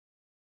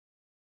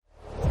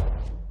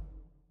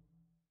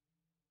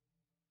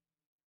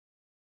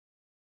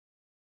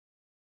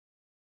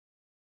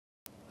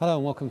Hello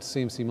and welcome to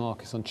CMC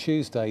Markets on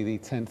Tuesday the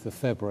 10th of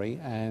February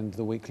and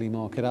the weekly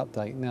market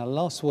update. Now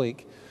last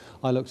week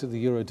I looked at the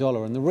euro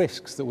dollar and the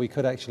risks that we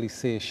could actually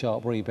see a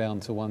sharp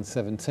rebound to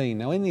 117.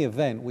 Now in the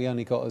event we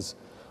only got as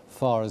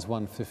far as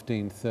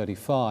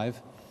 115.35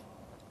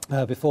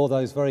 before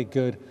those very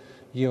good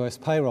US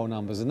payroll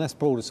numbers, and that's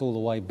brought us all the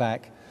way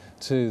back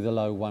to the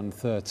low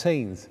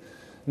 113s.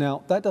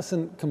 Now that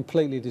doesn't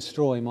completely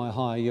destroy my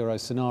higher euro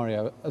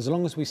scenario. As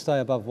long as we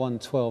stay above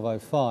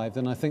 112.05,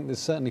 then I think there's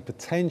certainly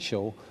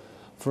potential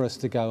for us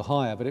to go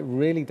higher, but it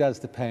really does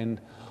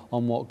depend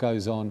on what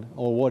goes on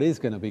or what is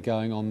going to be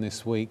going on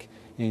this week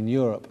in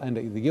Europe and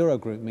at the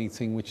Eurogroup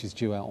meeting, which is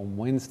due out on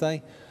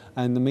Wednesday,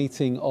 and the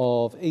meeting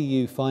of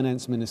EU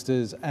finance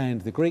ministers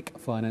and the Greek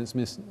finance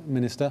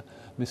minister,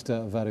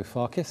 Mr.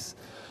 Varoufakis,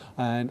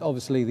 and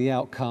obviously the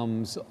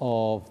outcomes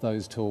of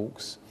those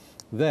talks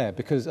there,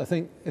 because I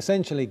think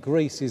essentially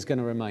Greece is going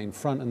to remain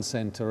front and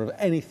centre of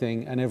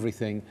anything and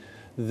everything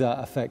that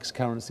affects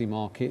currency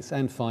markets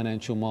and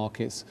financial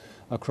markets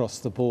across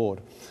the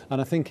board.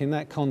 And I think in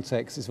that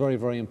context it's very,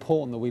 very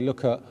important that we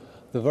look at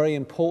the very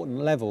important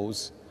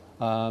levels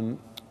on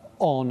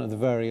the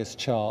various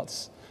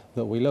charts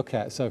that we look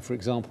at. So for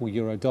example,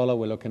 euro dollar,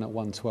 we're looking at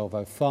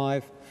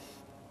 112.05.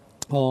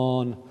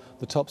 On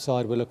the top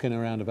side we're looking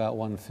around about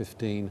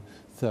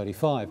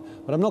 115.35.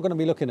 But I'm not going to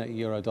be looking at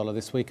euro dollar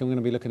this week. I'm going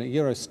to be looking at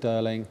euro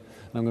sterling,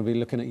 and I'm going to be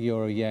looking at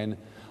euro yen,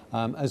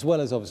 as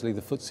well as obviously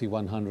the FTSE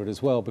 100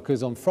 as well,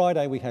 because on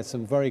Friday we had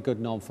some very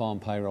good non-farm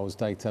payrolls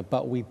data,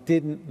 but we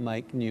didn't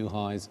make new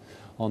highs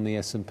on the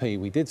S&P.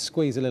 We did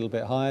squeeze a little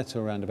bit higher to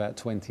around about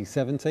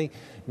 2070.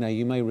 Now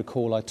you may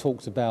recall I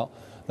talked about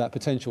that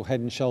potential head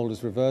and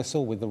shoulders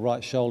reversal with the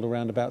right shoulder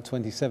around about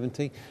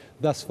 2070.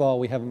 Thus far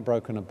we haven't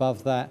broken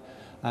above that,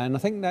 and I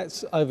think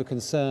that's over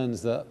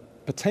concerns that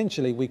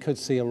potentially we could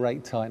see a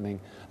rate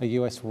tightening, a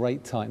US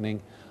rate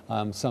tightening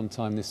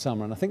sometime this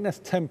summer, and I think that's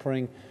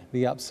tempering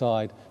the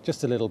upside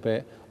just a little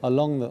bit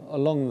along the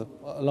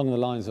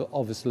lines of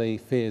obviously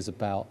fears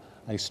about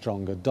a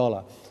stronger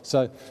dollar.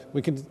 So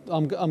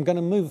I'm going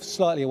to move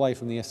slightly away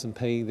from the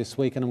S&P this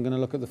week, and I'm going to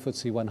look at the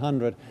FTSE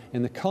 100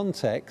 in the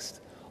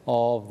context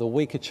of the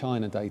weaker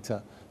China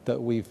data that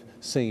we've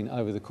seen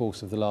over the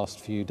course of the last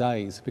few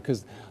days,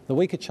 because the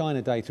weaker China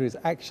data is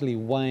actually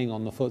weighing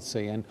on the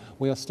FTSE, and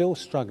we are still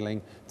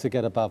struggling to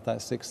get above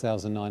that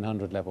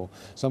 6,900 level.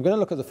 So I'm going to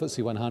look at the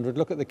FTSE 100,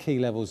 look at the key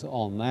levels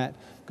on that.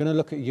 I'm going to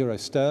look at euro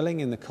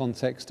sterling in the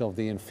context of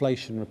the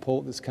inflation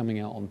report that's coming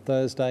out on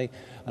Thursday,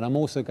 and I'm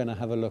also going to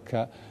have a look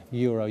at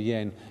euro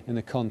yen in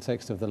the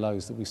context of the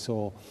lows that we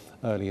saw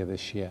earlier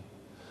this year.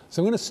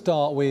 So I'm going to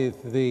start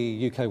with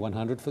the UK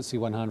 100, FTSE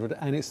 100,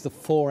 and it's the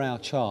 4-hour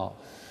chart.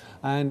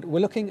 And we're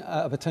looking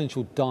at a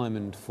potential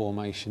diamond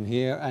formation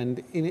here,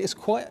 and it's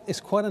quite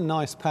a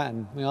nice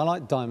pattern. I mean, I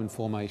like diamond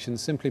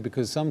formations simply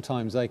because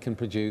sometimes they can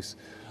produce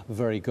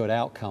very good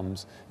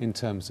outcomes in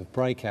terms of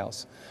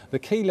breakouts. The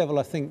key level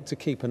I think to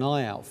keep an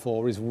eye out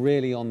for is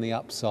really on the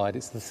upside.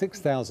 It's the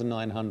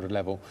 6,900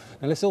 level.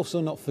 Now let's also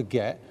not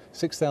forget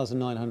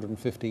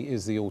 6,950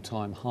 is the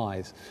all-time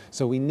highs.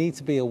 So we need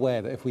to be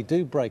aware that if we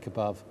do break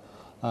above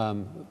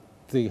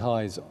the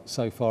highs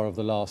so far of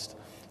the last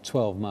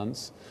 12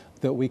 months,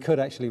 that we could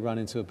actually run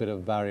into a bit of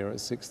a barrier at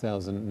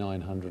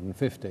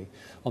 6,950.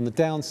 On the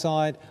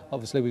downside,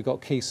 obviously we've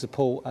got key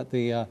support at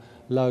the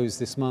lows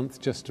this month,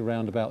 just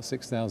around about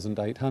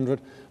 6,800.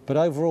 But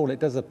overall, it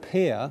does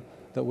appear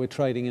that we're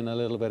trading in a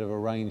little bit of a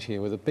range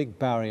here with a big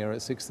barrier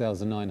at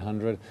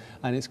 6,900,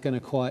 and it's going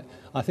to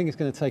I think it's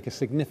going to take a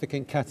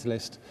significant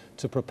catalyst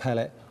to propel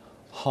it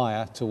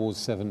higher towards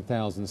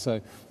 7,000.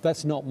 So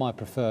that's not my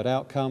preferred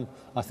outcome.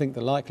 I think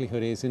the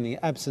likelihood is, in the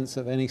absence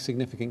of any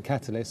significant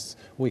catalysts,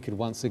 we could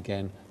once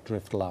again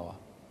drift lower.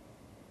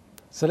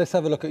 So let's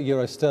have a look at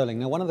euro sterling.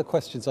 Now, one of the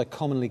questions I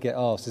commonly get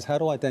asked is how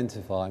to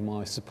identify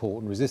my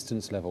support and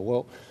resistance level.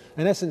 Well,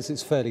 in essence,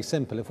 it's fairly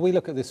simple. If we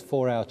look at this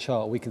 4-hour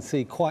chart, we can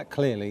see quite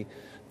clearly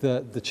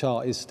that the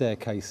chart is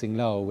staircasing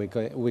lower.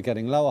 We're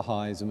getting lower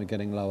highs and we're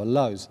getting lower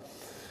lows.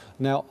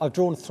 Now, I've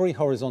drawn 3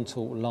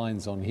 horizontal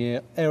lines on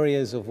here,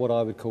 areas of what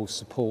I would call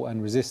support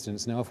and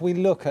resistance. Now, if we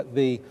look at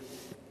the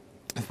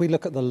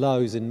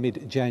lows in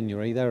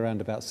mid-January, they're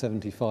around about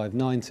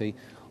 75.90,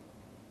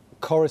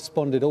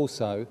 corresponded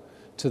also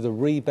to the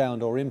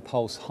rebound or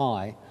impulse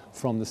high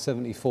from the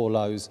 74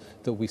 lows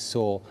that we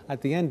saw at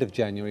the end of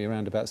January,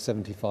 around about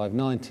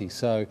 75.90.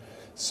 So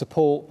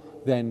support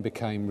then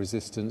became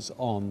resistance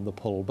on the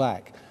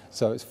pullback.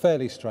 So it's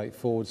fairly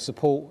straightforward.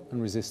 Support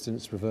and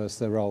resistance reverse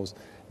their roles.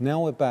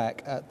 Now we're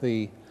back at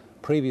the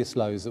previous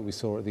lows that we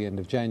saw at the end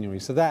of January.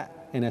 So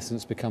that, in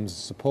essence, becomes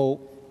support,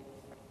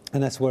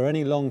 and that's where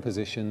any long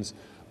positions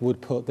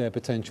would put their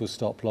potential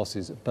stop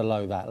losses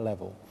below that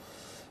level.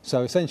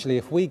 So essentially,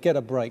 if we get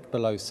a break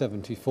below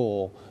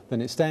 74,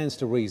 then it stands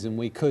to reason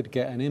we could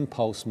get an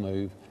impulse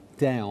move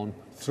down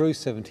through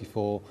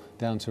 74,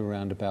 down to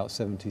around about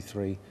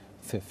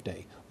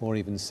 73.50 or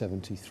even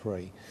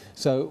 73.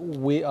 So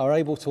we are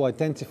able to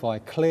identify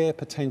clear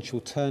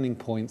potential turning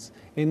points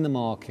in the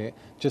market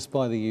just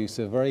by the use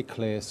of very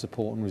clear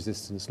support and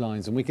resistance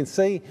lines. And we can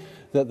see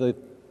that the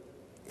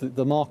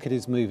the market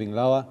is moving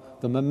lower,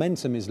 the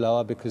momentum is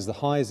lower because the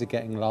highs are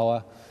getting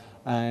lower,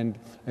 and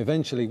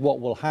eventually what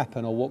will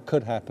happen, or what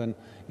could happen,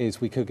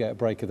 is we could get a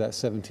break of that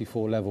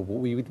 74 level, but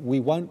we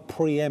won't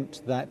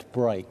preempt that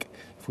break.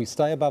 If we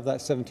stay above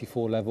that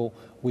 74 level,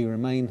 we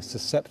remain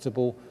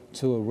susceptible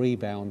to a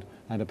rebound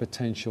and a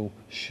potential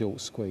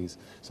short squeeze.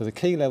 So the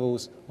key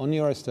levels on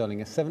euro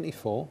sterling are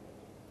 74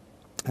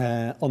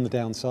 on the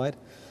downside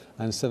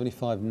and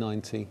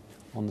 75.90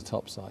 on the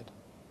top side.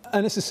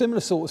 And it's a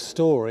similar sort of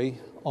story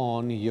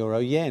on euro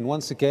yen.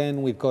 Once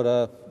again, we've got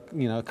a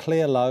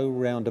clear low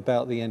round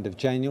about the end of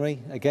January.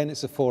 Again,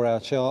 it's a 4-hour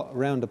chart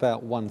round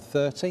about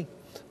 130,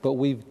 but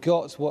we've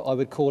got what I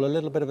would call a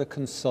little bit of a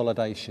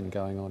consolidation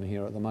going on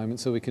here at the moment.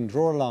 So we can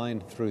draw a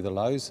line through the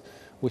lows,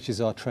 which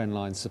is our trend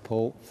line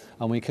support,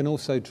 and we can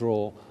also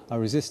draw a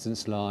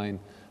resistance line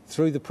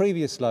through the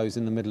previous lows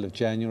in the middle of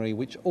January,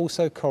 which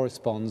also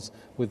corresponds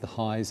with the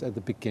highs at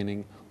the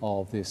beginning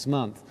of this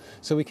month.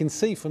 So we can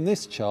see from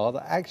this chart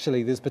that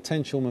actually there's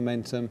potential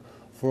momentum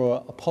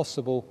for a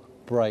possible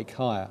break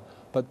higher,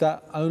 but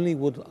that only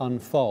would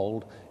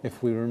unfold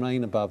if we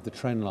remain above the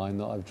trend line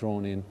that I've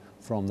drawn in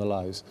from the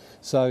lows.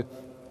 So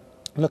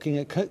looking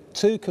at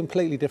two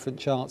completely different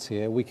charts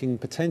here, we can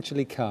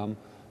potentially come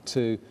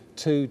to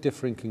two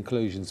different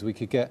conclusions. We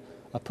could get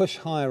a push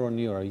higher on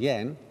euro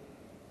yen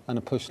and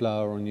a push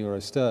lower on euro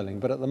sterling,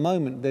 but at the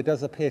moment there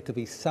does appear to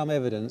be some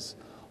evidence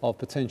of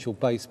potential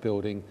base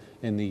building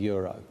in the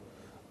euro.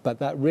 But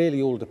that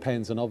really all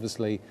depends on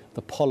obviously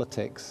the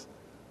politics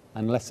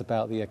and less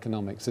about the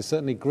economics. So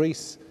certainly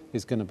Greece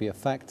is going to be a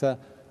factor,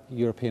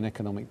 European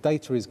economic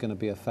data is going to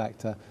be a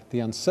factor, the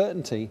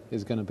uncertainty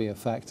is going to be a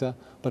factor,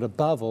 but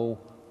above all,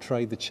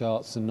 trade the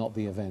charts and not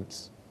the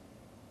events.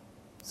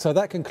 So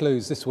that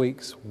concludes this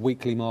week's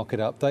weekly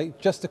market update.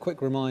 Just a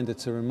quick reminder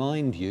to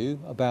remind you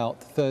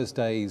about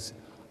Thursday's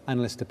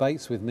analyst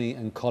debates with me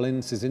and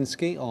Colin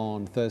Szynski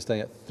on Thursday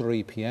at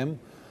 3 p.m,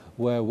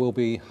 where we'll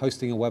be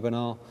hosting a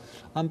webinar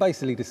and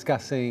basically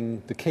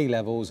discussing the key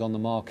levels on the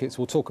markets.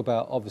 We'll talk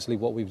about obviously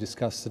what we've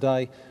discussed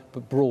today,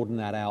 but broaden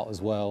that out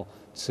as well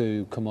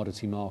to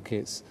commodity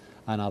markets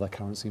and other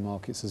currency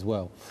markets as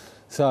well.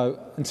 So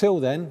until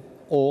then,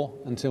 or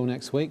until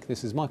next week,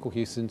 this is Michael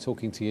Hewson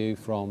talking to you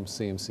from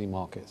CMC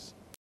Markets.